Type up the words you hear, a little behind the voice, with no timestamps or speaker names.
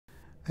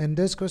In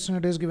this question,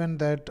 it is given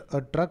that a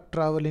truck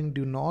traveling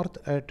due north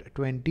at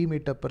 20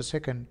 meter per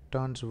second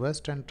turns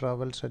west and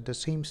travels at the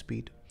same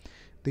speed.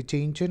 The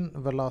change in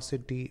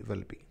velocity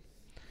will be.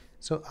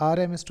 So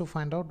Rm is to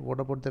find out what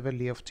about the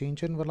value of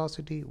change in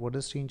velocity. What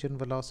is change in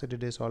velocity?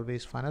 It is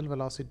always final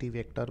velocity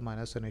vector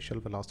minus initial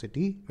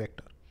velocity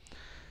vector.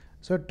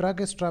 So truck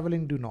is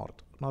traveling due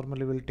north.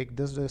 Normally we'll take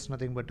this is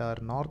nothing but our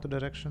north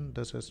direction.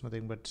 This is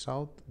nothing but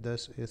south.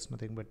 This is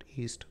nothing but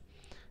east.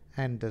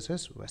 And this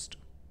is west.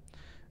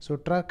 So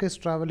truck is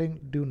traveling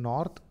due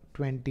north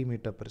 20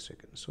 meter per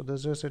second. So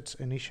this is its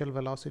initial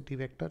velocity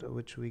vector,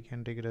 which we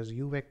can take it as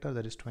u vector,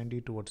 that is 20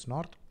 towards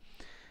north,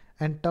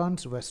 and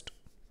turns west.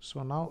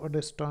 So now it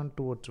is turned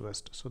towards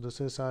west. So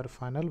this is our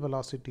final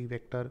velocity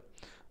vector,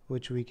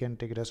 which we can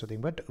take it as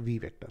nothing but v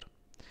vector.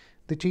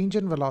 The change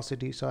in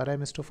velocity, so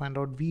Rm is to find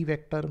out v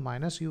vector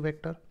minus u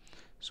vector.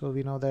 So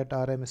we know that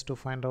Rm is to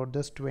find out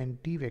this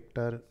 20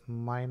 vector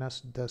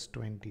minus this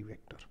 20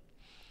 vector.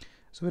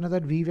 So we know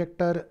that v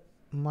vector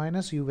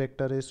minus u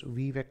vector is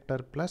v vector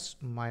plus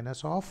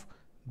minus of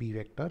b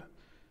vector.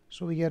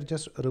 So we are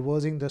just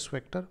reversing this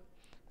vector.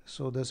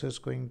 So this is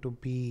going to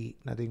be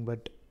nothing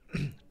but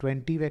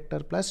 20 vector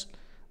plus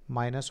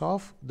minus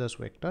of this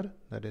vector,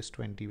 that is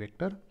 20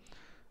 vector.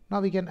 Now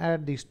we can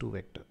add these two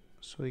vectors.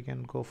 So we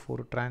can go for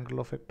triangle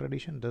of vector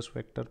addition, this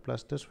vector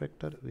plus this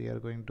vector. We are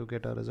going to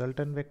get a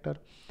resultant vector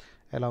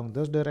along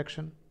this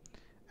direction.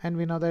 And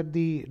we know that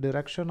the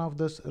direction of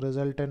this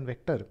resultant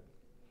vector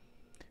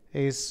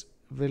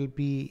will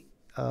be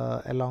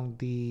along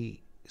the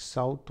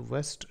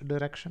southwest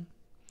direction,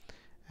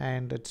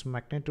 and its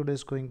magnitude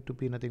is going to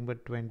be nothing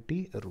but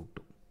 20 root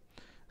 2.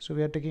 So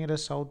we are taking it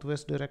as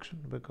southwest direction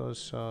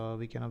because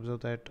we can observe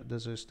that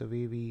this is the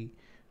way we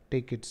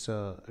take its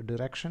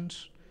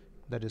directions,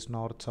 that is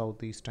north,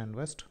 south, east and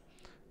west.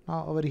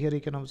 Now over here you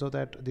can observe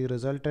that the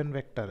resultant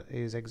vector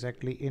is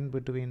exactly in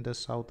between the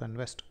south and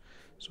west.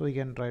 So we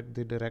can write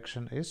the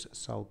direction is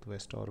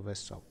southwest or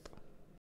west south.